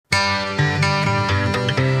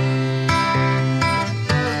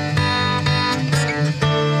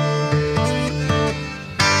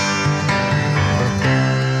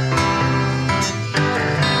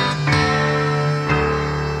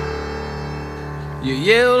You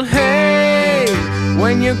yelled hey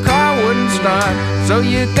when your car wouldn't start, so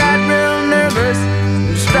you got real nervous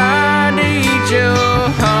and started to eat your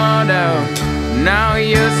heart out. Now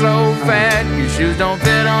you're so fat, your shoes don't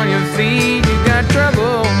fit on your feet. You got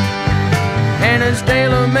trouble and it's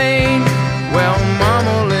tailor-made. Well,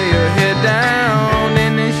 mama, lay your head down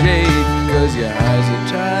in the shade, 'cause your eyes are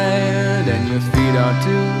tired and your feet are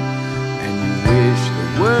too, and you wish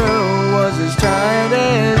the world was as tired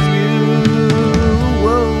as you.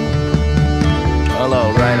 Whoa. Well,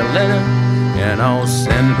 I'll write a letter and I'll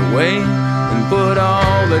send it away and put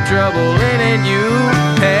all the trouble in it you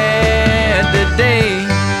had today.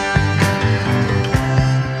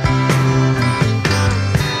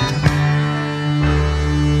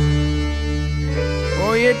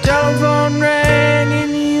 Oh, your telephone rang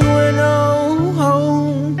and you went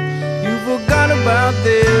home. You forgot about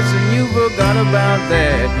this and you forgot about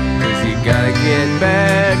that, 'cause you gotta get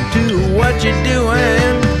back to what you're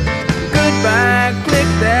doing. Goodbye, click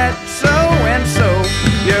that, so and so.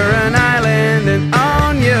 You're an island and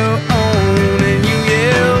on your own, and you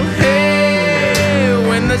yell hey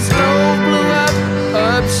when the stove blew up,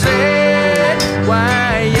 upset.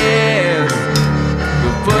 Why yes,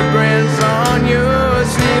 the footprints on your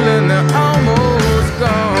ceiling, they're almost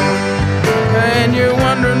gone, and you're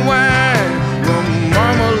wondering why. Well,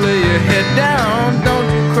 mama, lay your head down, don't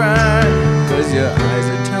you cry, 'cause your eyes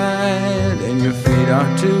are tired and your feet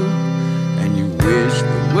are too, and you wish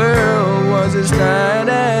the world was as tired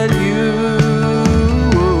as you.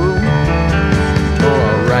 Oh,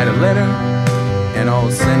 I'll write a letter and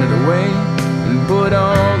I'll send it away and put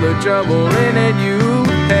all the trouble in it you